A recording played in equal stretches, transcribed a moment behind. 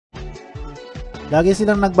Lagi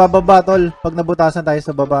silang nagbababa, tol. Pag nabutasan tayo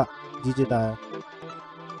sa baba. GG tayo.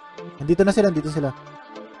 Nandito na sila, nandito sila.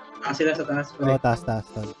 Sila sa taas. Oo, taas,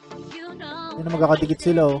 tol. Hindi na magkakadikit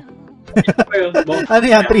sila, oh. Ano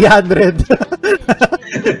yan? 300.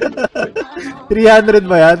 300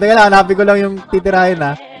 ba yan? Teka lang, hanapin ko lang yung titirahin,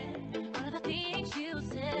 ha.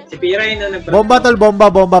 Si Pira yun na nagpapalapit. Bomba, tol.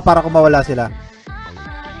 Bomba para kung mawala sila.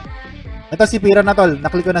 Ito, si Pira na, tol.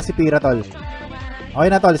 Naklik ko na si Pira, tol. Okay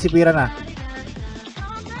na, tol. Si Pira na.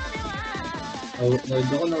 Nood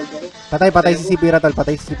ako. Patay si Zephyra, tol.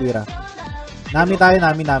 Patay si Zephyra. Nami tayo,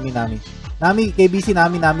 Nami. Nami, KBC,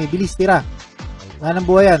 Nami. Bilis, tira. Wala ng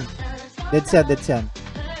buhay yan. Dead yan.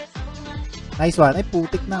 Nice one. Ay,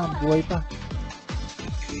 putik na. Buhay pa.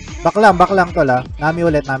 Back lang, tol, ha. Nami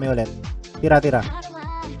ulit. Tira.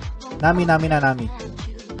 Nami.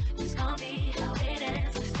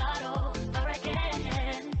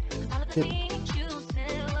 Shit.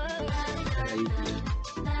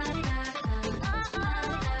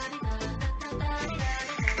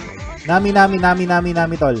 Nami,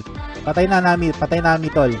 tol. Patay Nami,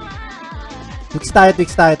 tol. Twix tayo.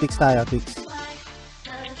 Twix,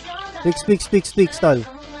 tol.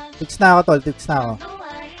 Twix na ako, tol.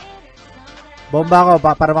 Bomba ako,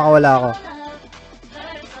 para makawala ako.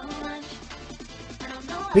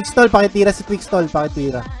 Twix, tol. Pakitira si Twix, tol.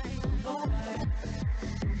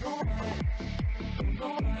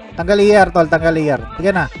 Tanggal ER, tol.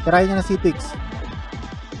 Sige na, tirahin nyo na si Twix.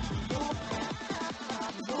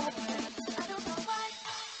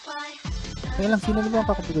 Kaya lang, sino naman ang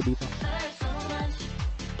kakapigo dito?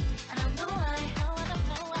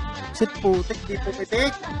 Shit, putik, di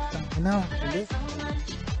pumitik. Ano, hindi.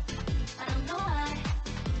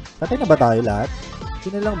 Patay na ba tayo lahat?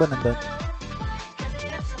 Sino lang ba nandun?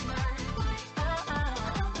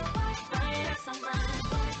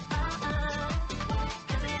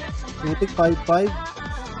 Putik, 5-5.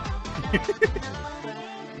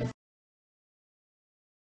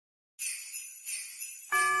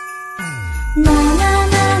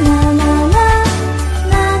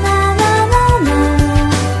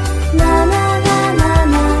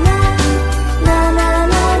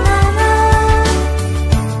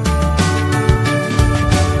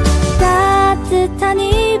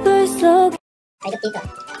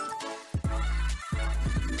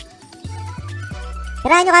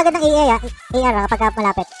 Tirahin nyo kagad ng AR kapag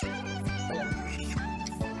malapit.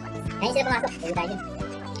 Ayun sila pumasok. Ayun tayo.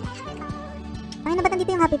 Ay, na ba't nandito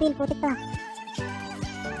yung happy pill? Putik to.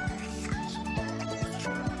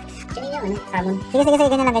 Sino yung carbon? Sige,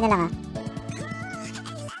 ganyan lang ha.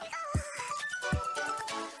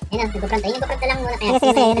 Ayun, nagpaprant. Ayun, nagpaprant na lang muna.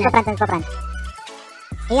 Sige, nagpaprant.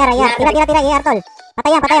 AR, tira, AR, tol.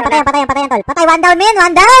 Patayan, tol. Patay, one down, men!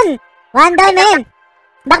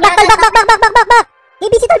 Back!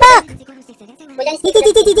 ABC, tol, back! Chichi,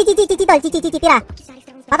 tol, tira.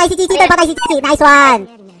 Patay si Chichi, tol, nice one!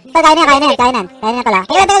 Tol, kaya na, tol, ha.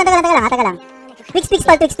 Teka lang. Twix,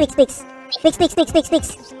 tol, Twix.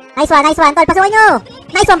 Nice one, tol, pasukan nyo!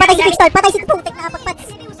 Nice one, patay si Twix, tol, patay si putik na kapagpats.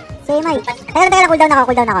 So, may. Teka lang, cooldown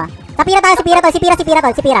ako. Zephyra tayo, Zephyra, tol.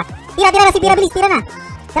 Tira na, Zephyra, bilis, tira na.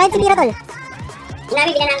 Tirahin si Zephyra, tol.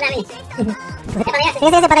 Binanang namin.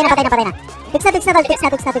 Sige, patay na. Twix na, tol, Twix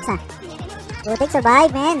na. Putik,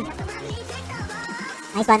 survive, man.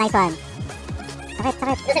 Nice one. Sakit.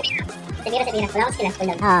 Zephyra. Wala akong skill,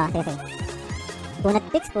 cooldown. Oo, sige. Bunat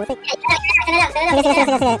Twix, putik.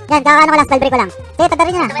 Sige. Yan, kakaano ko lang, spell break ko lang. Sige,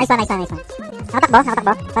 tadarin nyo na. Nice one.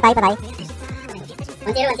 Nakatakbo. Patay. 1-0.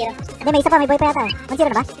 Hindi, may isa pa, may boy pa yata. 1-0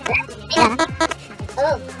 na ba? Wala na?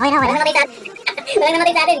 Oo. Okay na. Walang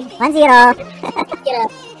namatay sa atin. 1-0.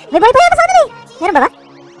 May boy pa yata sa kanila eh. Meron ba?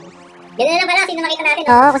 Ganun lang pala, sino makita natin.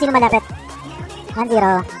 Oo, kung sino malapit. 1-0.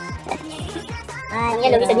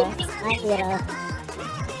 Yan, lugi sa dito. 1-0.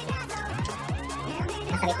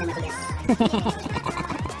 Masakit na matigas.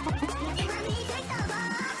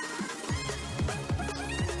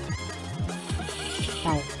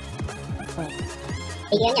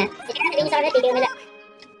 Tigilan niya. Tigilan sa kanila, tigilan nila.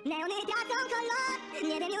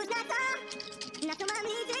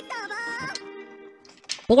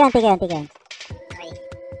 Tigilan. Okay.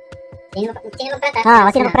 Sino magprat ha?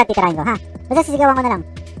 Oo, sino magprat, titirahin ko, ha? Basta sisigawan ko na lang.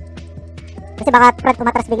 Kasi baka prat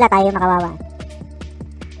umatras bigla, tayo makawawa.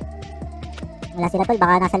 Wala sila, tol,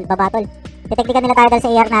 baka nasa baba, tol. Titeknikan nila tayo dahil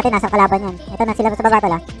sa AR natin, nasa kalaban yan. Ito na sila sa baba,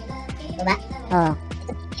 tol, ha? Baba? Oo.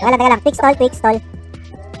 Teka lang. Twix, tol.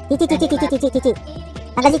 Chichi.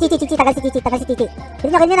 Tagal si Chichi. Kill nyo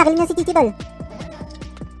si Chichi, tol.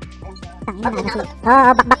 Tangina na kasi.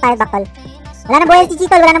 Oo, back tayo, tol. Wala nang buhay si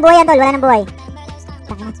Chichi, tol. Wala nang buhay.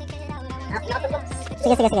 Tangina.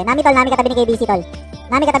 Sige. Nami, tol. Nami katabi ni KBC, tol.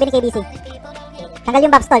 Tanggal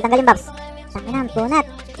yung buffs, tol. Tanggal yung buffs. Tangina, bunat.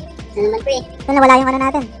 Ano naman, pre? Tol, nawala yung ano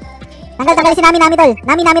natin. Tanggal si Nami, tol.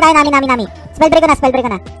 Nami tayo, Nami. Spellbreak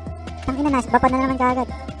ko na. Tangina na, bapad na naman kagad.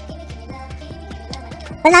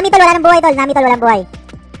 Tol, Nami, tol, wala nang buhay, tol. Nami, tol, walang buhay.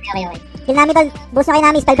 Okay. Kill Nami, tol. Boost nyo kay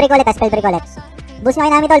Nami. Spellbreak ulit. Boost nyo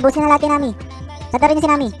kay Nami, tol. Boost nyo na lahat kay Nami. Tatarin nyo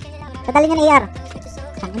si Nami. Tadalin nyo ng AR.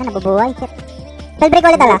 Tangina, nabubuhay. Shit. Spellbreak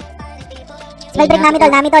ulit, tol, Spellbreak Nami,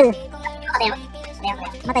 tol. Okay.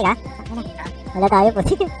 Matay ka? Tangina. Wala tayo po.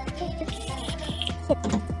 Shit.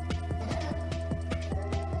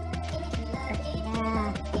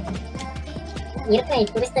 Hirap na eh.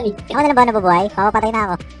 Puris na eh. Ako na lang ba nabubuhay? Papapatay na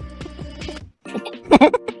ako.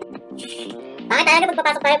 Bakit talaga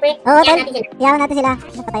pagpapasok tayo, pre? Oo, tol. Iyan natin sila. Iyawan natin sila.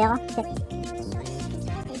 Napatay ako. Shit.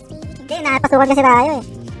 Hindi, napasukan kasi tayo eh.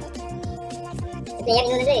 Si player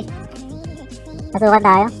inuna doon eh. Pasukan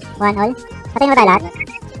tayo. 1 all. Patayin mo tayo lahat?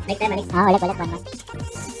 Balik. Ulit. 1 man.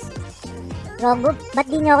 Wrong move. Ba't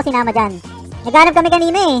di nyo ako sinama dyan? Naghanap kami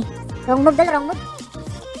kanina eh. Wrong move, tol. Wrong move.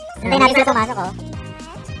 Hintayin natin sila pumasok oh.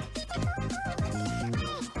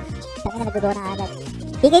 Saan na nag-go na agad.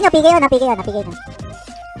 PK nyo.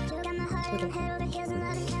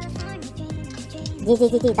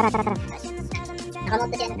 GG. Tara. Nakamot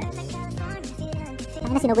na siya.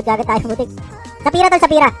 Tangina, sinugod agad tayo butik. Zephyra, tol.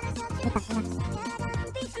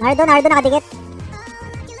 Ay, tangina. Nardo nakadikit.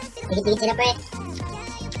 Tigit sila, pre.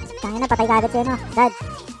 Tangina, patay ka agad siya, no? Dad.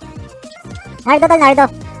 Nardo.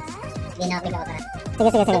 Hindi na ako para.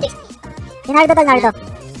 Sige. Si Nardo.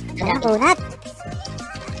 Tangina, kunat.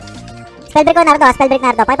 Spellbreak ko, Nardo.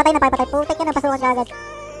 Pay patay. Putik ka na, pasukan ka agad.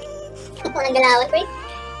 Walang galawan, pre.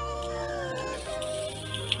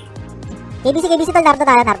 KBC, tol.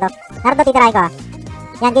 Nardo, titirahin ko ah.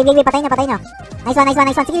 Yan, game. Patay nyo. Nice one.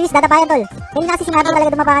 Sige, Luis, dadapayan, tol. Kaya na kasi si Nardo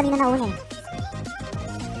talaga dumapa kanina na una eh.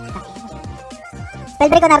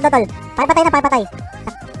 Spellbreak ko, Nardo, tol. Pay patay.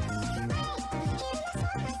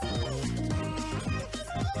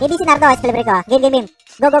 KBC, Nardo, spellbreak ko ah. Game.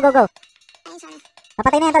 Go.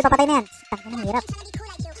 Papatay na yan, tol. Tangina, hirap.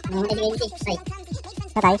 Mamatay si KBC. Ay,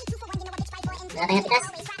 Patay. wala tayong pitas.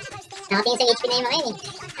 Nakatingin sa HP na yung mga yun eh.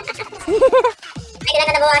 Ay,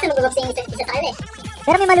 kailangan nabawasan. Mag-ubab sa isa sa kanila eh.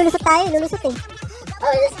 Pero may malulusot tayo, lulusot eh. Oh,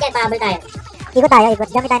 lulusot kaya. Pahabol tayo. Ikot.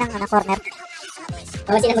 Gamit tayo ng corner.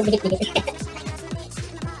 Oo, sila magbigit-bigit.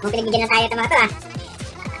 Mukhang pinagbigyan na tayo ito mga ito ah.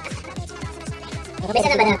 Bisa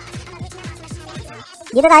na ba na?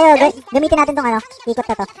 Dito tayo, gamitin natin tong ikot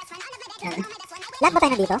na to. Lahat ba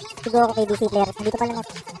tayo nandito? Siguro ko KBC player. Nandito pala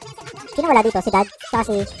natin. Sino wala dito? Si Dad? Saka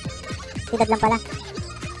si Dad lang pala.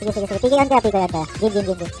 Sige. Pigayan kaya.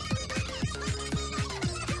 Game.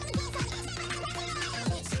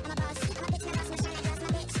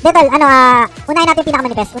 Detol, unahin natin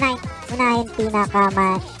pinakamanipis. Unahin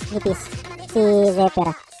pinakamanipis. Si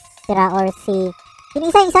Zephyra. Or si... Yung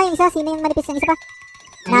isa. Sino yung manipis ng isa pa?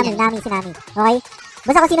 Nami. Okay?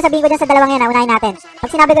 Basta kung sino sabihin ko dyan sa dalawang yan, unahin natin. Pag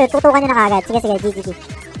sinabi ko, tutukan nyo na kagad. Sige. GG.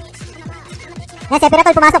 Yan, Zephyra,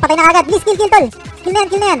 tol, pumasok. Patay na kagad. Please, kill, tol. Kill na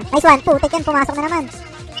yan. Nice one. Putik yan, pumasok na naman.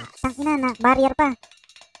 Tangina na, barrier pa.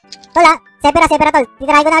 Tol, Zephyra, tol.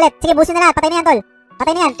 Titirahin ko na ulit. Sige, busin na lahat. Patay na yan, tol.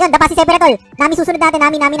 Yun, dapa si Zephyra, tol. Nami susunod natin.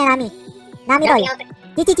 Nami, tol.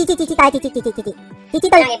 Chichi tayo. Chichi,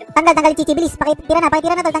 tol. Tanggal Chichi. Bilis. Pakitira na,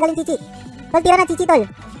 tol. Tanggalin Chichi. Tol, tira na, Chichi, tol.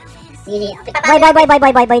 Sige.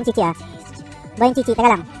 Boy yung Chichi, Boy yung Chichi, teka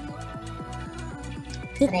lang.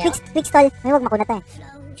 Twix, tol. May huwag makunat eh.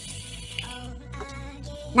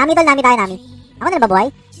 Nami, tol. Nami tayo. Ako na nababuhay.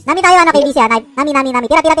 Nami tayo, KBC, Nami.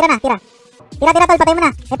 Tira na. Tira, tol. Patay mo na.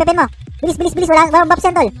 FPN mo. Bilis. Walang buffs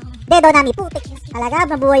yan, tol. Dedo, Nami. Putik. Talaga,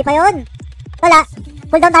 mabuhay pa yun. Tol,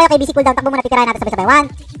 cooldown tayo, KBC. Cooldown. Takbo muna. Titirahin natin sabay-sabay.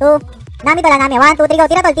 1, 2. Nami, tol. 1, 2, 3, go.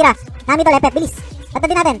 Tira, tol. Tira. Nami, tol. FF. Bilis.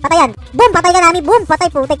 Patay natin. Patayan. Boom. Patay ka, Nami. Boom. Patay,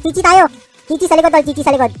 putik. Chichi tayo. Chichi sa likod, tol. Chichi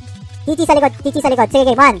sa likod. Sige,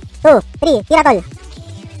 game. 1, 2, 3. Tira, tol.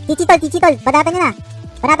 Chichi, tol. Badatan nyo na.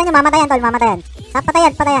 Mamatayan, tol. Patayan.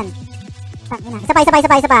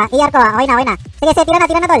 Isa pa. AR ko, okay na. Sige, tira na,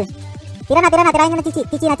 tol. Tira na. Tirahin nyo na,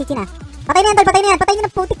 Chichi na. Patay na yan, tol. Patay nyo na,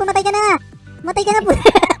 putik. Pumatay ka na, putik.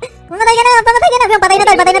 Pumatay ka na.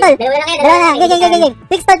 Patay na, tol. Dalawa na. Game.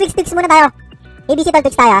 Twix muna tayo. ABC, tol.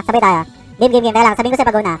 Twix tayo, sabay tayo. Game. Kaya lang, sabihin ko sa'yo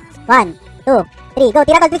pag-go na. 1, 2, 3, go.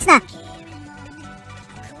 Tira, tol. Twix na.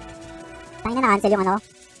 Tangin na, na-cancel yung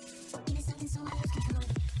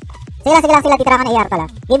Sige lang, titira ka na AR, tol.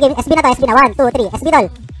 Game. SB na. 1, 2, 3. SB, tol.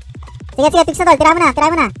 Sige, Twix na, tol. Tira mo na.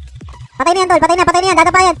 Patay na yan, tol. Patay na yan.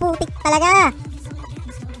 Dadapayan. Putik talaga.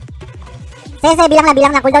 Sige, bilang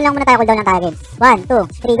na. Cooldown lang tayo, game. 1, 2,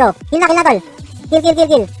 3, go. Kill na, tol.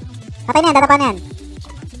 Kill. Patay na yan, dadapayan na yan.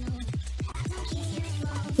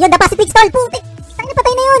 Yun, dapa si Twix, tol. Putik.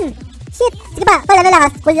 Patay na yun. Shit! Sige pa, tol, ano lang,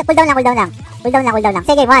 cool down lang. Cool down lang.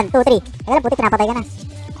 Sige, 1, 2, 3. Teka lang, puti, pinapatay ka na.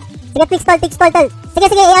 Sige, Twix, tol. Sige,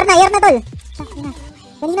 AR na, tol. Tangina.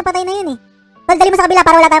 Kanina patay na yun eh. Tol, dali mo sa kabila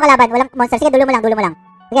para wala tayong kalaban. Walang monster. Sige, dulo mo lang.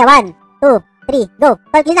 Sige, 1, 2, 3, go.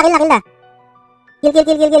 Tol, kill na.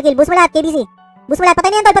 Kill. Boost mo lahat, KBC. Patay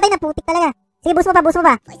na yan, tol. Patay na, putik talaga. Sige, boost mo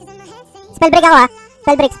pa. Spell break ako, ha.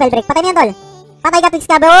 Spell break. Patay na yan, tol. Patay ka, Twix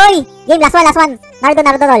ka, boy. Game, last one. Nardo,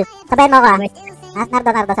 tol. Sabayan mo ako, ha.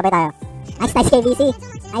 Nardo, sabay tayo. Nice, KBC.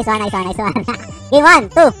 Nice one. Game 1,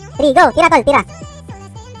 2, 3, go. Tira, tol, tira.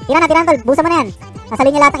 Tira na, tol. Busa mo na yan.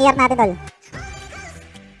 Nasalin niya lahat ng ER natin, tol.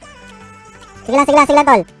 Sige lang,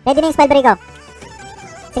 tol. Ready na yung spell break ko.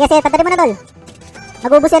 Sige, tatarin mo na, tol.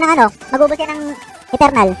 Magubos yan ng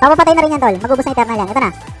Eternal. Papapatay na rin yan, tol. Magubos na Eternal yan. Ito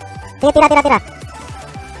na. Sige, tira.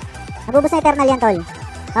 Magubos na Eternal yan, tol.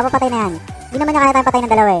 Papapatay na yan. Hindi naman niya kaya tayong patay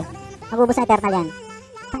ng dalawa eh. Magubos na Eternal yan.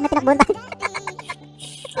 Tang na tinakbuhan tayo.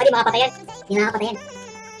 Di makapatay yan.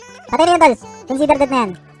 Patay na yan, tol. Consider dead na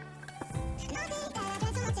yan.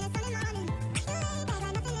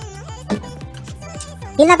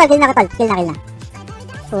 Kill na, tol. Kill na.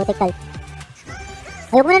 Putik, tol.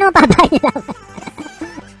 Ayoko na naman pabahay nila.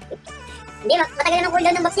 Hindi, matagal na ng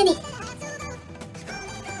cooldown ng box yan eh.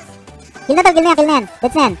 Kill na, tol. Kill na yan.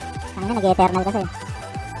 Deads na yan. Tangina, nag-eternal kasi.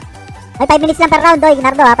 Ay, 5 minutes lang per round, doy.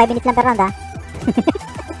 Nardo, ha. 5 minutes lang per round, ha.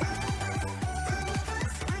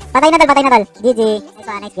 Patay na, tol. GG.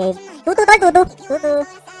 Nice game. 2-2, tol. 2-2.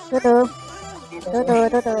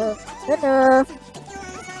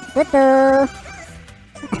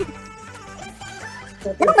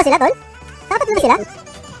 Lamang ba sila, tol? Nakatatlo na sila?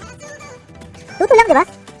 2-2 lang, diba?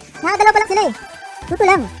 Nakadalawa pa lang sila eh. 2-2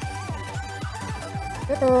 lang.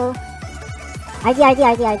 2-2. RG.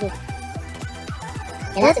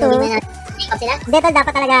 Kailangan sunugin mo na take off sila. Hindi, tol,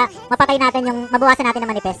 dapat talaga mapatay natin yung mabawasan natin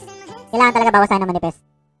ng manifest. Kailangan talaga bawas tayo ng manifest.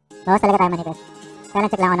 Bawas talaga tayo ng manifest. Kaya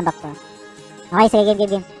lang check lang ako ng back ko. Okay, sige,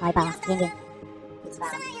 game. Okay pa ako. Game.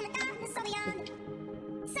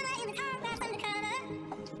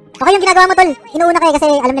 Okay yung ginagawa mo, tol. Inuuna kayo kasi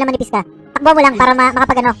alam nila manipis ka. Takbuhan mo lang para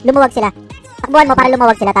lumuwag sila. Takbuhan mo para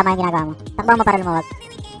lumuwag sila. Tama yung ginagawa mo. Takbuhan mo para lumuwag.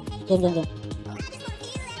 Game.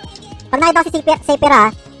 Pag nakita ko si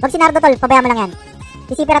Zephyra, ha. Wag si Nardo, tol. Pabayaan mo lang yan.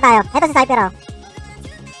 Si Zephyra tayo. Eto si Zephyra, oh.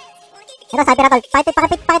 Tol.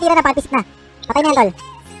 Pakitira na, pakipisik na. Patay na yan, tol.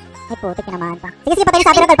 Ay, putik na naman pa. Sige, patay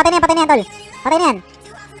na Zephyra, tol. Patay na yan, tol. Patay na yan.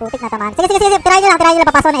 Putik na tamaan. Sige. Tirahin nyo lang.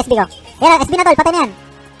 Papasok na SB ko. Yan, SB na, tol. Patay na yan.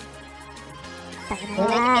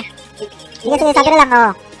 Sige, Zephyra lang,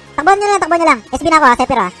 oh. Takbuhan nyo lang. SB na ako, ha,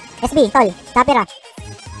 Zephyra. SB, tol. Zephyra.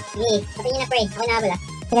 Sige, patay nyo na, Pre. Ako na habol, ah.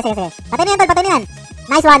 Sige. Patay na yan, tol.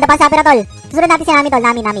 Nice one. Dapan Zephyra, tol. Susunod natin si Nami, tol.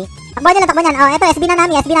 Nami. Takbuhan nyo lang. Oh, eto, SB na,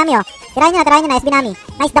 Nami, oh. Tirahin nyo na, SB Nami.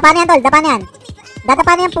 Nice, dapan na yan, tol. Dadapan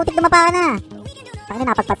na yan, putik, dumapa ka na.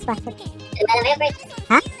 Pakina, napagpats pa. Dalawa lang kayo, Pre.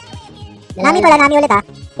 Ha? Nami pala, Nami ulit, ha.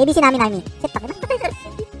 ABC Nami. Shit, pakina.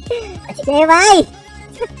 Sige, bye.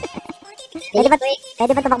 Pwede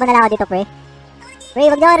ba tumakbo na lang ako dito, pre? Pre,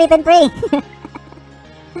 wag nyo ripin, pre.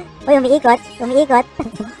 Uy, umiikot.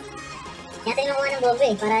 Kaya tayo makuha ng bombo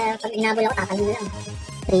eh. Para pag inabol ako, tatalin na lang.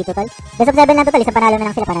 3 total. Best of 7 lang total. Isang panalo na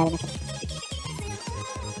lang sila.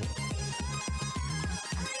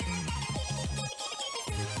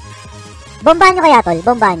 Bombahan nyo kaya, tol.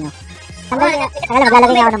 Bombahan nyo.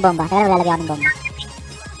 Maglalagay ako ng bomba.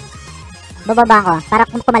 Babombahan ko, para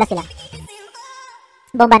kumalas sila.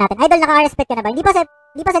 Bomba natin. Idol, naka-respect ka na ba? Hindi pa Sen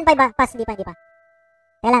 5 pass. Hindi pa. Kaya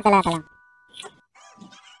lang.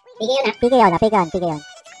 PK on.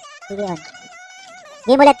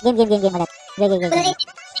 Game ulit. Game ulit. Game.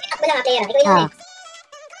 Takbo lang, player. Ikaw yung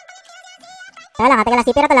Teka lang.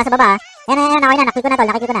 Si Pira tala sa baba. Yan. Nakikita ko na,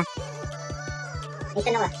 tol. Ito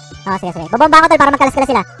na ba? Sige. Babomba ko, tol, para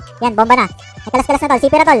magkalas-kalas sila. Yan, bomba na. Nagkalas-kalas na, tol.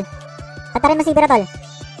 Si Pira, tol. Tatarin mo si Pira, tol.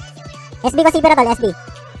 SB ko si Pira, tol. SB.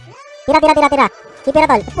 Tira. Si Pira,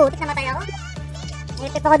 tol. Putik na matay ako.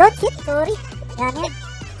 Nipip ako doon. Shit, sorry. Yan.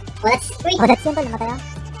 That's free. That's yun, tol. Namatay ako.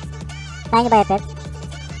 Kaya nyo ba, FF?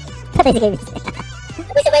 Patay si Kevin.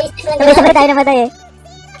 Sabay tayo namatay eh.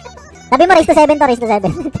 Sabi mo, raise to 7 to.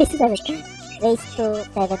 Raise to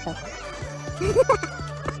 7 to.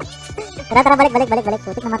 Tara, balik.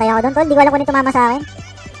 Putik, namatay ako doon, tol. Di ko alam kung ano tumama sa akin.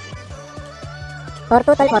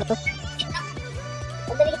 4-2, tol. 4-2.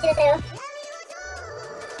 Pagdabigit sila sa'yo.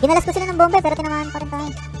 Ginalas ko sila ng bomba, pero tinamaan pa rin tayo.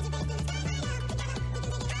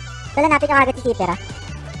 Tala, napin nyo kagad si Zephyra.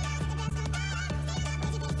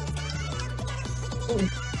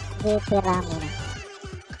 Zephyra muna.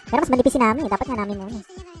 Pero mas manipis si Namii. Dapat nga Namii muna.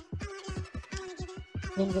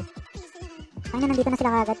 Game. Ay, nandito na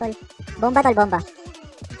sila kagad, tol. Bomba, tol.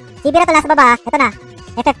 Zephyra, tol. Nasa baba, ha. Ito na.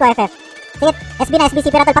 FF ko. Sige, SB na, SB,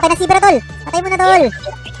 Zephyra tol. Patay na Zephyra tol. Patay mo na tol.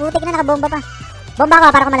 Putik na, nakabomba pa. Bomba ako,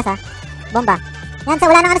 para kumalas ha. Bomba. Yan, sa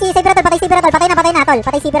wala na si Zephyra tol. Patay Zephyra tol. Patay na tol.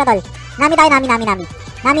 Patay Zephyra tol. Nami tayo,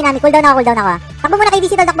 Nami. Cooldown ako ha. Takbo muna kay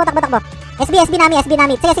DC tol. Takbo. SB, Nami.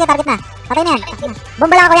 Sige, target na. Patay na yan.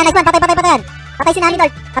 Bomba lang ako yan. Nice one. Patay yan. Patay si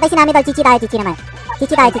Nami tol. Chichi naman.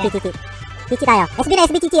 Chichi tayo. SB na,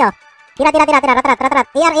 SB, Chichi oh. Tira. Rat.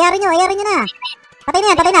 AR nyo na. Patay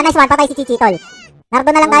na. Nice one. Patay si Chichi tol. Nardo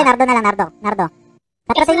na lang tayo. Nardo.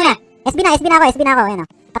 Tatratin nyo na. SB na ako. Ayan o.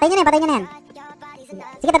 Patay nyo na yan.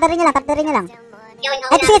 Sige, tatarin nyo lang.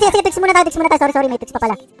 Sige, Twix muna tayo. Sorry, may Twix pa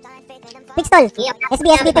pala. Twix tol. SB,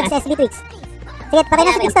 Twix. Sige, patay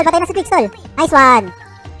na si Twix tol. Nice one.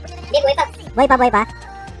 Boy pa.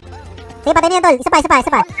 Sige, patay na yan tol. Isa pa.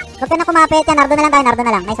 Huwag ka na kumapit yan. Nardo na lang tayo.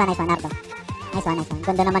 Nice one, Nardo. Nice one.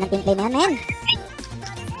 Ganda naman ng teamplay na yan, men.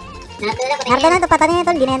 Nardo na to. Patay na yan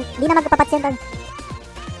tol. Di na magpapats yan tol.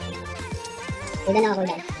 Cooldown ako.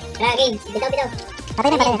 Tara, game. Bitaw. Patay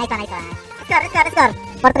na. Nice one. Score.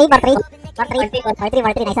 4-3.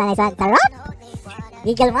 Nice one. Sarap.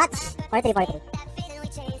 Legal match. 4-3.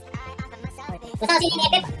 Basta kasi yung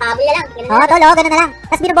FF, habol na lang. Oo, tol, ganun na lang.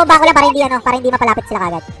 Tapos binobomba ko lang para hindi mapalapit sila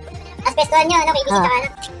kagad. Tapos pestuhan nyo, kay bisita ka na.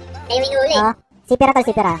 Kayo minuli. Oo. Zephyra.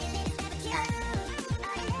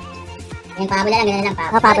 Yan, pahabol na lang, ganun lang.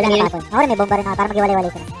 Pahabol lang. Ako rin, may bomba rin ako para mag-iwalay-walay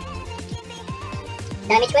sila.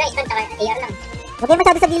 Damage ko lang, ispan, taka AR lang. Huwag kayo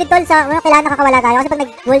masyado sa gilid tol, kailangan nakakawala tayo. Kasi pag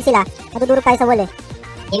nag-wall sila, madudurog tayo sa wall eh.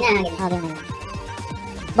 Game na. Okay na.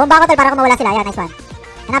 Bomba ako tol para kumawala sila. Yan, nice one.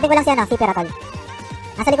 Hanapin ko lang siya, Zephyra tol.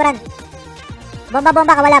 Nasa likuran.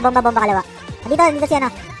 Bomba kawala, bomba kalawa. Dito siya,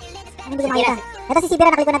 hindi ko makita. Ito si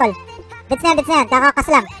Zephyra, nakliko na tol. Deads na yan. Kakakas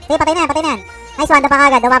lang. Sige, patay na yan. Nice one, dapa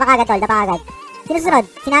kagad tol. Sino susunod?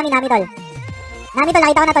 Si Nami tol. Nami tol,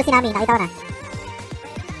 nakita ko na tol, si Nami, nakita ko na.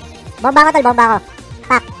 Bomba ko.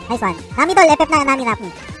 Pak, nice one. Nami tol, FF na, Nami.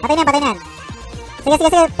 Patay na yan. Sige.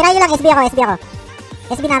 Try nyo lang, SB ako.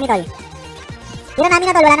 SB Nami tol. Tira Nami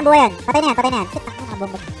na tol, wala nang buhay yan. Patay na yan. Shit,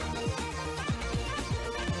 nakabomba.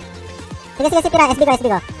 Sige, tira, SB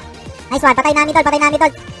ko. Nice one, patay Nami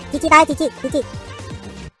tol. Chichi tayo.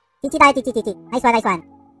 Nice one.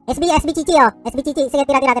 SB Chichi oh. Sige,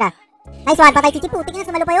 tira. Nice one, patay Chichi. Putik na,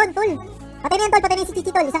 sumalo pa yun, tol. Patay na yan, tol. Patay na si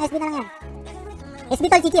Chichi, tol. Isang SB na lang yan. SB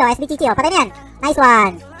tol, Chichi oh. Patay na yan. Nice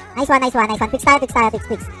one. Twix tayo.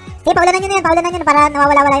 Sige, paulanan nyo na yan para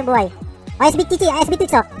nawawala yung buhay. O, SB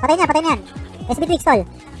Twix oh. Patay na yan. SB Twix, tol.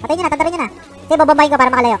 Patay nyo na, tantarin nyo na. Sige, babambahin ko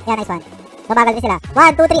para makalayo. Yan, nice one. Babagal din sila.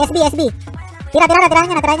 1, 2, 3, SB. Tira nyo na.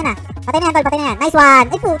 Patay na yan. Nice one.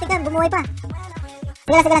 Ay, putik na, bumuhay pa.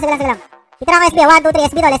 Sige lang. Tira ko SB, 1, 2, 3,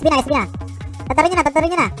 SB tol. SB na. Tantarin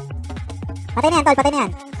nyo na. Patay na yan, tol.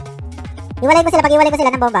 Iwalay mo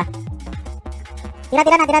sila ng bomba. Tira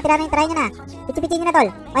na, try nyo na. Pichi nyo na, tol.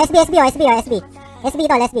 O, SB,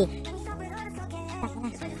 tol.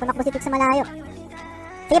 Tumakbo si Twix sa malayo.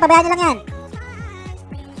 Sige, pabayaan nyo lang yan.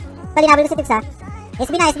 Tol, inabol ko si Twix ha.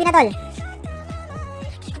 SB na, tol.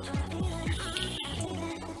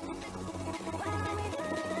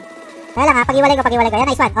 Kaya lang ha, pag-iwalay ko. Yan,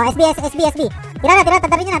 nice one. O, SB. Tira na,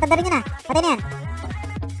 tantarin nyo na. Patay na yan.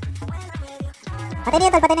 Patay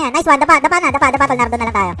na yan. Nice one, dapa tol, Nardo na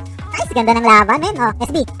lang tayo. Nice, ganda ng laban, men. O,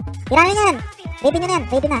 SB. Tira na yan. Rapin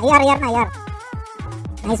na. AR.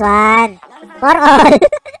 Nice one. For all.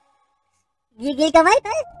 Gigil kamay,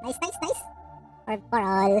 tol. Nice.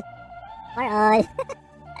 For all.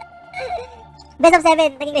 Best of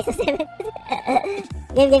 7. Naging best of 7.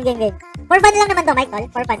 Game. For fun lang naman to, Mike, tol.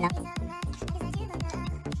 For fun lang.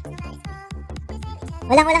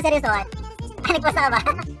 Walang seryosohan. Nagpasa ka ba?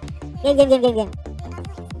 Game.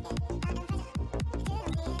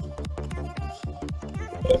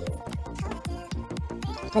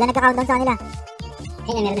 Wala nagka-countdown sa kanila.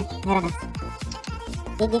 Ayun na, Meron na.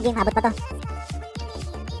 Game. Habot pa to.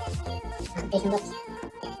 Face ng box.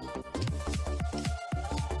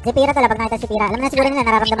 Zephyra tol, pag nakita si Zephyra. Alam na siguro nila,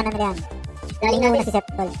 nararamdaman na nila yan. Lalim Una natin. si Zep,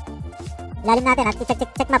 tol. Lalim natin ha.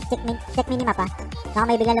 Check map, check minimap ha. Baka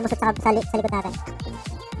may biglang lumusot sa likod natin.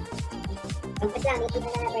 Kampas lang, ito na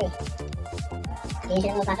natin. Hindi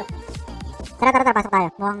sila mapasok. Tara, pasok tayo.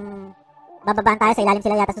 Mukhang bababaan tayo, sa ilalim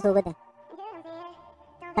sila yata susugod eh.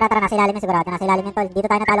 Tara, nasa ilalim yan sigurado. Nasa ilalim yan, tol. Dito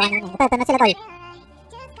tayo natalo kanina eh. Ito na sila, tol.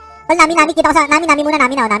 Tol, Nami, kita ko sa... Nami muna,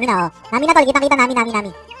 Nami na, oh. Nami na, tol. Kita, Nami.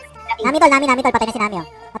 Nami, tol. Patay na si Nami, oh.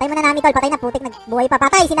 Patay mo na, Nami, tol. Patay na, putik. Nagbuhay pa.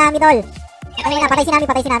 Patay si Nami, tol. Patay si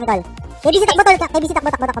Nami, tol. KBC, takbo, tol.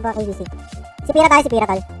 KBC. Zephyra tayo, tol.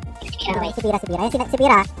 Zephyra. Yan,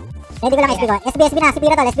 Zephyra. Ready ko lang, SB ko. SB na,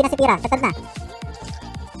 Zephyra, tol. SB na, Zephyra. Tatad na.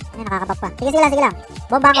 Ayan, nakakabak pa. Sige lang.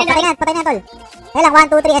 Bomba ko. Patay na, tol. Kaya lang,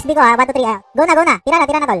 1, 2, 3, SB ko, ha. 1, 2, 3, Go na. Tira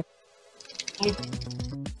na, tol.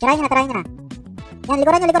 Tirahin nyo na. Yan,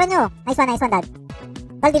 likuran nyo. Nice one, dad.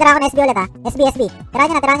 Tol, titira ako na SB ulit ha. SB.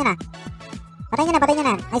 Tirahin nyo na. Patay nyo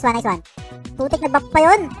na. Nice one. Putik na buff pa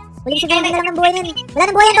yun. Huling siguro na lang ng buhay yun. Wala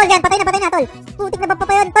ng buhay yun, tol. Yan, patay na, tol. Putik na buff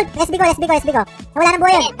pa yun, tol. SB ko. Wala ng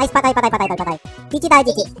buhay yun. Nice, patay, tol. Chichi tayo,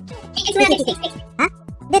 Chichi. Ha?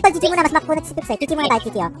 Hindi, tol, Chichi muna. Mas makunat si Twix eh. Chichi muna tayo,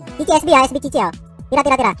 Chichi oh. Chichi SB ha, SB Chichi oh.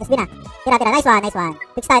 Tira. SB na. Tira. Nice one.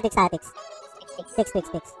 Twix tayo. Twix.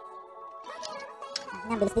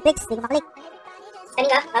 Yan, bilis ni Twix. Hindi ko maklik. Kanin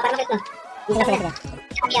ka? Para maklik mo. Sige.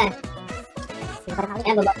 Yan. Hindi ko pa rin maklik.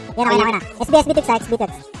 Yan, bobo. Yan, okay na. SB Twix ha, SB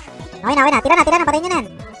Twix. Okay na. Tira na. Patayin nyo na yan.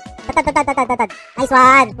 Tad. Nice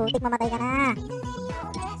one. Putik, mamatay ka na.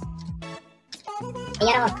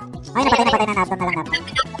 Ayan ako. Okay na, patay na. Nardo na lang.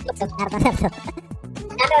 Nardo.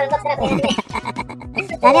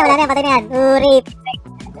 Wala na yan. Patay na yan. Rip.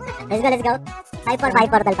 Let's go. 5-4,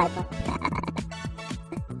 tol.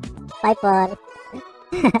 5-4. 5-4.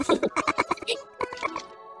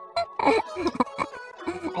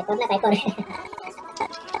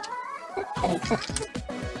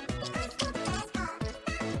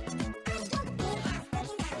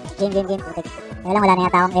 Game. Putik. Kaya lang, wala na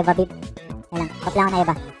yata akong Eva, babe. Kaya lang, pop lang ako na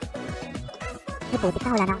Eva. Ay, putik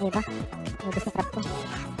na, wala na akong Eva. Ubus na trap ko.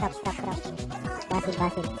 Trap.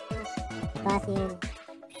 Basil.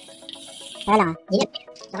 Kaya lang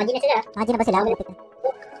Naka-G na sila. Naka-G na ba sila? Putik na.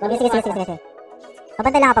 Sige.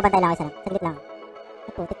 Pabantay lang ako isa lang. Saglit lang.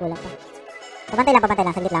 Ay, putik, wala pa. Pabantay lang.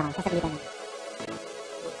 Saglit lang ako. Sasaglitan na.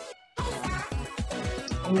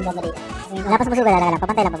 Ano ba ba dito? Wala pa sumusugal. Lang.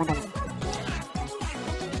 Pabantay lang.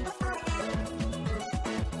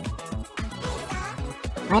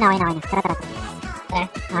 Okay na. Tara.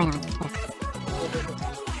 Okay na.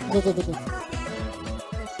 GG.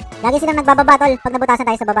 Lagi silang nagbababa, tol. Pag nabutasan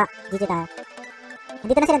tayo sa baba, GG tayo.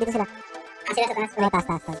 Dito na sila. Sila sa taas. Okay,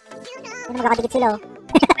 taas. Ano, magkakadikit sila, oh.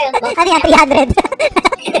 Ayun, bobo. Ano yan, 300?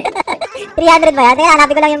 300 ba yan? Teka,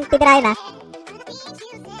 hanapin ko lang yung titirahin, ha.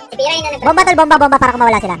 Zephyra yun na nag- Bomba, tol. Bomba para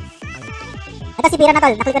kumawala sila. Ito, si Pira na,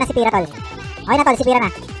 tol. Naklik ko na si Pira, tol. Okay na, tol. Si Pira na.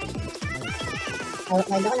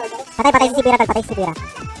 Nardo ko. Patay si Pira, tol.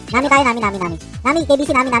 Nami tayo. Namii,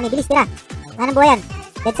 KBC, Nami. Bilis, tira. Wala ng buhay yan.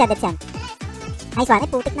 Dead siya. Nice one. Ay,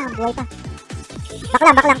 putik na. Buhay pa.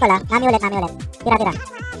 Baklang, tol, ha. Nami ulit. Tira.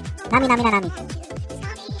 Nami. Nami,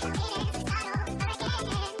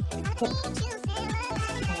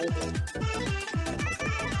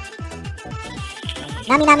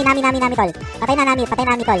 tol. Patay na, Nami,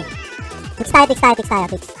 tol. Twix tayo. Twix,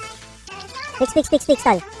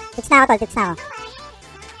 tol. Twix na ako.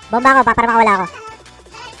 Bomba ako, para makawala ako.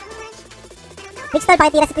 Twix, tol.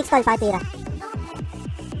 Pakitira si Twix, tol.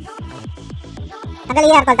 Tanggal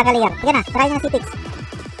layer, tol. Sige na, try na si Twix.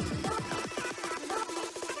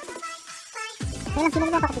 Kaya lang, sino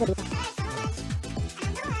naman pakatira dito?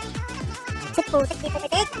 Shit, putik.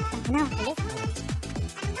 Ano, ulit.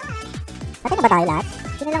 Patay na ba tayo lahat?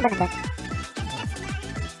 Sino lang ba nandun?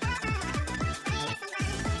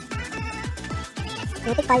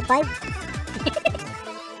 Putik, 5-5.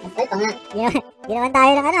 Nagpal pa nga. Ginawan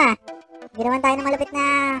tayo ng ano, ah. Ginawan tayo ng malupit na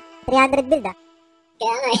 300 build, ah.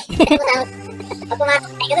 Kaya nga eh. Pag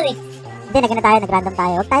pumasok tayo ka dun eh. Hindi, nag-random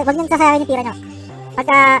tayo. Huwag niyong sasayawin yung tira nyo.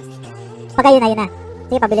 Pag ayun na.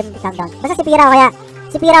 Sige, pabilim yung countdown. Basta si Pira o kaya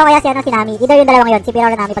si Namii. Either yung dalawang yun, si Pira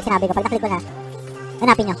o Namii pag sinabi ko. Pag naklik ko na,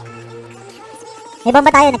 hanapin nyo. May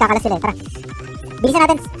bomba tayo, nagkakalas sila eh. Tara. Bilisan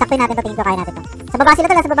natin, saktuin natin to, tingin ko kaya natin to. Sa baba sila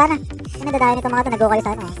tol, sa baba na. Ano nadadayan nito mga to, nag-go kayo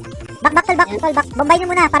sa ano. Back, tol. Bombayin nyo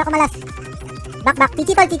muna para kumalas. Back.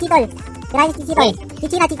 Chichi tol. Tirahin si Chichi tol.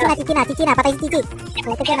 Chichi na. Patay si Chichi.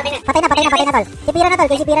 Patay na tol. Si Pira na tol,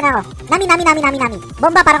 kaya si Pira na ako. Nami.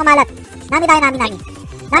 Bomba para kumalat. Nami tayo.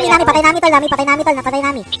 Nami, patay nami tol. Napatay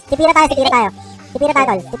nami. Si Pira tayo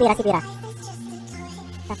tol. Si Pira.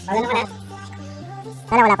 Wala naman ha.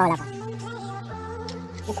 Wala pa.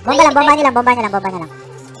 Bomba niyo lang.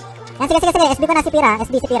 Yan, sige. SB ko na si Pira.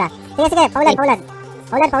 Sige. Paulan.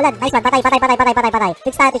 Nice one. Patay.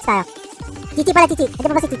 Twix tayo. Chichi pala. Hindi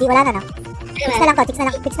pa ba si Chichi? Wala na, no? Twix na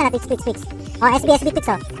lang. Twix. Oh, SB Twix,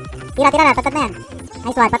 oh. Tira na. Tatad na yan.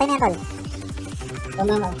 Nice one. Patay na yan, tol.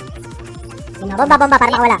 Bomba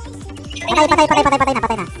para makawala. Patay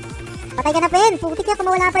na. Patay ka na, Pen. Putik yan,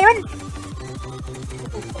 kumawala pa yun.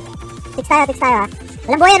 Twix tayo, ha.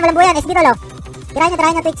 Walang buhay yan. SB tol, oh. Tirahin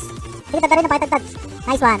nyo, Twix. Sige, tatarin na, pakitagtag.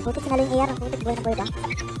 Nice one. Putik sinalo yung AR. Putik, buhay ba?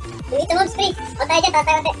 Dito moves, pre. O tayo dyan,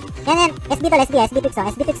 tayo. Yan. SB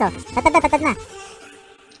Twix, oh. Tatad na.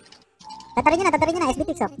 Tatarin nyo na, SB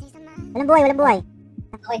Twix, oh. Walang buhay.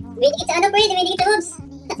 Okay. Dumidikit sa ano, pre. Dumidikit sa moves.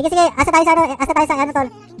 Sige. Asa tayo sa ano, tol.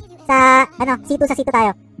 Sa C2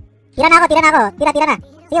 tayo. Tira na ako. Tira na.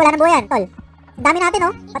 Sige, wala nang buhay yan, tol. Dami natin,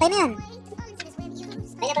 oh. Patay na yan.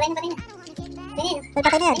 Patay na. Tol,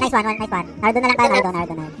 patay na yan. Nice one. Nardo na lang tayo, Nardo.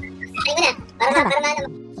 Patay mo na. Para maano.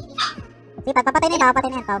 Sige, papatay na yan.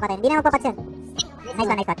 Hindi na magpapat yan. Nice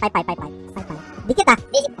one. 5. Dikit, ah.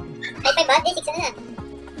 5 ba? 6 na.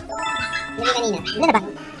 Hindi kanina. Ilan na ba?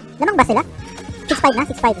 Lamang ba sila? 6-5 na?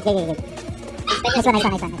 6-5. Okay. Nice one.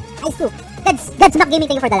 Nice 2. Godsmack Gaming,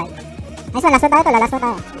 thank you for the like. Nice one. Last one tayo, tol. Last one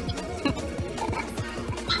tayo.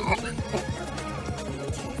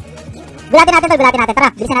 Gulatin natin, tol. Tara,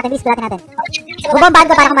 bilisan natin, please. Gulatin natin. Bubombahan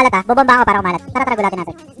ko para kumalat, ha. Tara, gulatin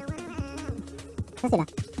natin. Saan sila?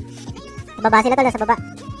 Sa baba sila, tol. Sa baba.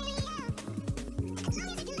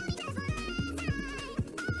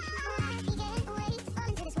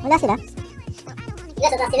 Wala sila.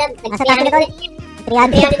 Sila. Nasa taas sila, tol.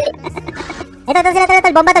 300. Ito sila,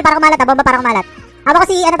 tol. Bomba, tol. Para kumalat. Hawak ko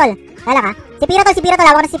si, ano, tol. Kala ka? Si Pira, tol.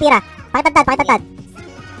 Hawak ko na si Pira. Pakitantad.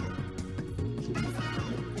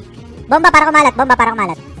 Bomba para kumalat.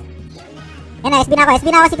 Yan na, SB na ako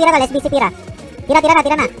si Pira, tol. SB si Pira. Tira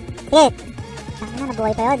na. Sige. Tangina,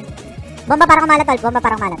 nabuhay pa yun. Bomba para kumalat, tol.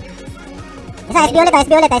 Isa, SB ulit,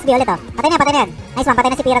 oh. Patay na yan. Nice one, patay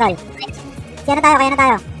na si Pira, tol. Kaya na tayo.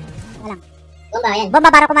 Wala lang. Bomba, yan. Bomba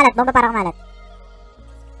para kumalat. Yan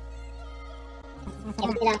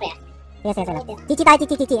sila pa yan. Sige. Chichi tayo.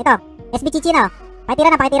 Ito. SB Chichi na, oh.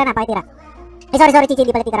 Pakitira na. Ay, sorry, Chichi,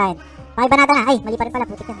 hindi pala titirahin. Pakibanata na. Ay, mali pa rin pala,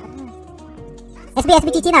 putik na.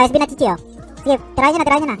 SB Chichi na, oh. Sige, tirahin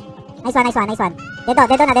nyo na. Nice one. Dedo.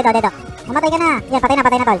 Mamatay ka na. Yan, patay na,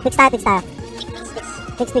 tol. Twix tayo. Twix.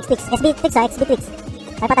 SB Twix.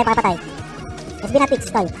 Patay. SB na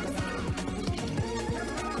Twix, tol.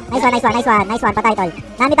 Nice one. Patay, tol.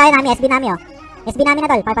 Nami, SB nami, oh. SB nami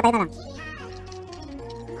na, tol. Patay na lang.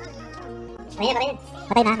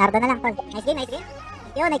 Patay na, Nardo na lang, tol. Nice game. Thank you.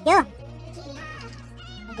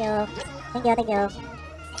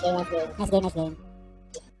 Nice game.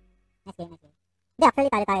 Hindi,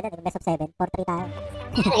 actually, talo tayo doon. Best of 7. 4-3 tayo.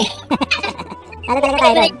 Talo talaga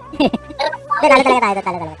tayo doon. Talo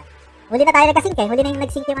talaga. Huli na tayo nagka-sync, eh. Huli na yung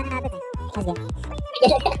nag-sync yung ano natin, eh. Nice game.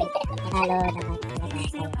 Talo naman.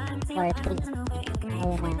 4-3.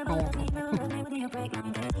 Ayaw na tayo.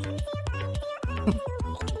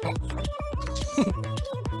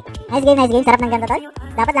 Nice game. Sarap ng ganito, tol.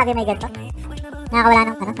 Dapat lagi may ganito.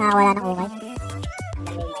 Nakakawala ng umay.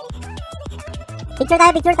 Picture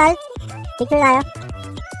tayo. Picture. Picture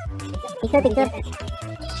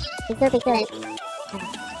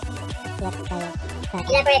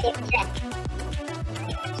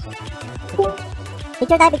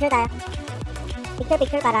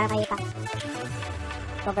para may pang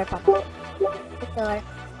cover po. Picture.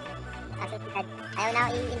 Ayaw na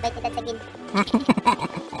ako i-invite kita sa guild.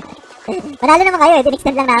 Panalo naman kayo,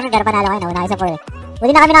 din-extend lang namin pero panalo kayo, nauna kayo sa 4 eh.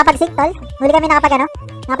 Huli na kami nakapag-sync, tol. Huli kami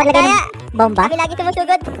nakapaglagay ng bomba. Kami lagi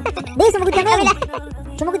sumusugod. Hindi, sumugod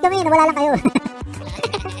kami, nawala lang kayo.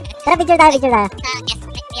 Tara, picture tayo. Yes,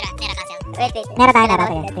 Mira Castle. Wait. Nera tayo.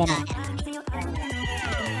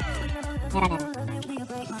 Nera.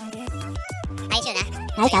 Ayos yun, ha?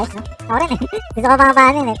 Nice, no? Ako rin eh. Gusto ko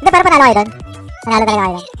pangapahanin eh. Hindi, pero panalo kayo doon. Panalo talaga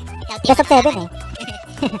kayo doon. Best of 7 eh.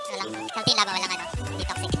 Healthy laban, walang ano. Hindi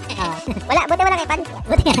toxic. Buti wala kay Pan.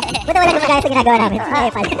 Buti wala gumagaya sa ginagawa namin.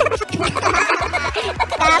 Kay Pan.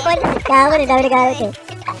 Kahapon, ang dami nagalit eh.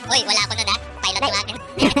 Uy, wala ako nun, ha? Pilot yung akin.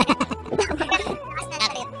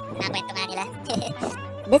 Nakwento nga nila.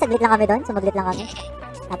 Hindi, saglit lang kami doon. Sumaglit lang kami.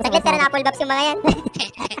 Saglit ka na na-full box yung mga yan.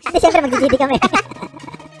 Hindi, syempre mag-GD kami.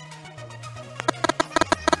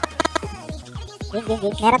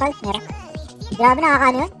 Game. Nera, tol. Grabe,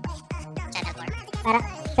 nakakaano yun. Channel 4. Parang,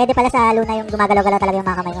 pwede pala sa Luna yung gumagalaw-galaw talaga yung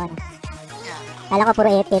mga kamay ko, ano. Kala ko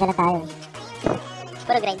puro AFK na lang tayo.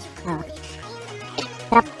 Puro grind. Oo.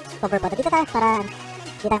 Trap, cover po. Dito tayo para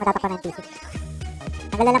hindi tayo matatakpan ng PC.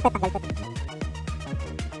 Tanggal pet.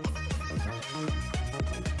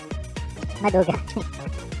 Maduga.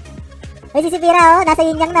 Uy, si Zephyra, oh. Nasa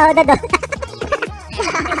yinyang na, oh. Dad, oh.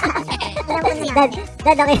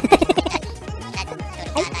 Dad, okay.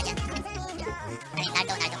 Ay!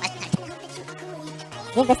 Nardo.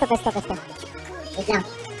 Game, besto. Wait lang.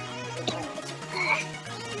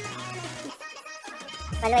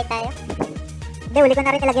 Maluway tayo. Hindi, uli ko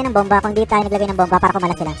na rin nilagay ng bomba. Kung di tayo naglagay ng bomba para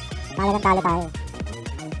kumalas sila. Talagang talo tayo.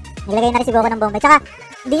 Nilagay na rin si Goku ng bomba. Tsaka,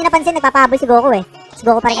 hindi nyo napansin, nagpapahabol si Goku eh. Si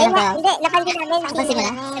Goku pa rin yung nagpapahabol. Hindi, napansin namin. Napansin mo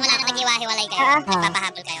na? Simula na nag-iwa-hiwalay kayo.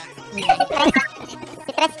 Nagpapahabol kayo.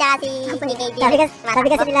 Si Tres tsaka si KD. Sabi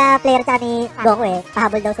kasi nila player tsaka ni Goku eh.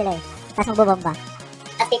 Pahabol daw sila eh. Tapos magbobomba.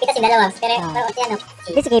 Tapos pipita si dalawa. Pero ano?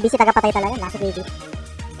 Hindi, si KB, si tagapatay talaga. Laki si KB.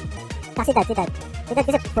 Tsaka si Dad. Si Dad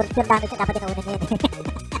kasi pure damage siya. Dapat inuunan niya yun eh.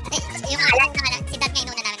 Yung alat naman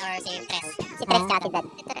Si Tres tsaka si Dad.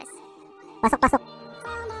 Si Tres. Pasok, pasok.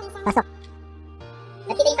 Pasok.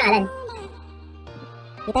 Nakita yung pangalan.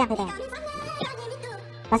 Kita yan, kita yan.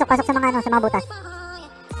 Pasok, pasok sa mga ano, sa mga butas.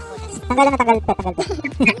 Tanggalan na, tanggal pet, tanggal pet.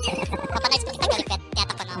 Papanayos ko si Tanggal Pet. Kaya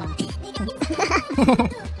takpan ako.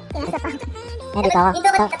 Yan, dito ako.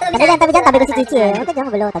 Tabi dyan, tabi ko si Chichi eh. Huwag ka dyan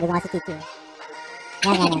magulo, tabi ko nga si Chichi.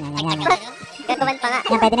 Yan. Gagawin pa nga.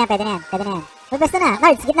 Yan, pwede na yan. May basta na.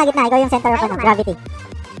 Nards, gitna. Ikaw yung center of ano, gravity.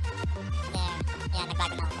 Yan,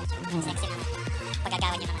 nagbago na ako. Sexy naman.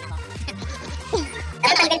 Pagagawa niyo naman ako.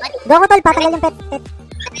 Goku tol, patanggal yung pet. Pet.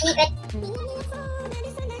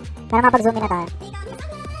 Para mapag-zoom in na tayo.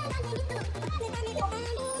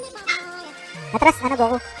 Atras, ano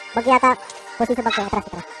Goku? Bag yata, position bag ko.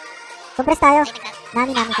 Atras. Compress tayo.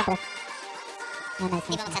 Nami, compress. Yan, nice.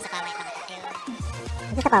 Di ba magsasapawan ito?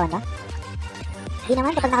 Nagsasapawan ba? Di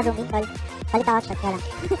naman, kapag naka-zoom in, tol. Palit ako, kaya lang.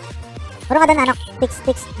 Puro ka doon, ano, fix,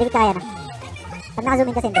 delete kaya na. Pag naka-zoom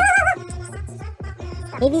in kasi hindi.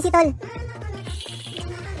 ABC, tol.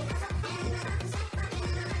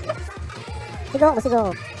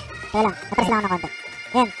 Sigo. Kaya lang, atras lang ako ng konti.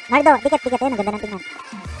 Ayan, Nardo, dikit, ayan, ang ganda ng tingnan.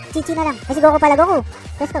 Chichi na lang. Ay, si Goku pala, Goku.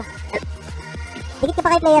 Presto. Dikit ka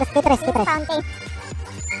pa kay players, kay Tres.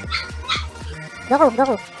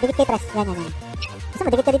 Goku, dikit kay Tres. Yan. Gusto mo,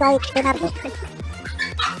 dikit ka dito kay Nardo.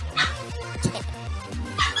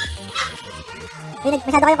 Ay,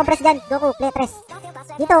 masyado kayong compress dyan. Goku, play Tres.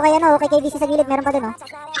 Dito, kay ano, kay KBC sa gilid, meron pa dun, oh.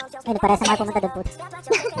 Ay, nagparesa nga pumunta dun, puto.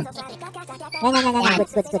 Yan.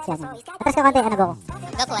 Goods, yan. Atras ka konti, ano, Goku?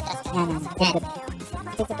 Goku, atras. Yan. Good.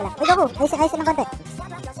 Sige lang. Uy, Goku, ayos ng konti.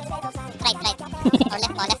 Right. More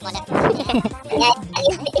left.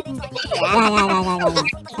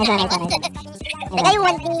 Yan. Teka yung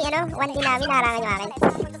 1D namin, naharangan yung akin.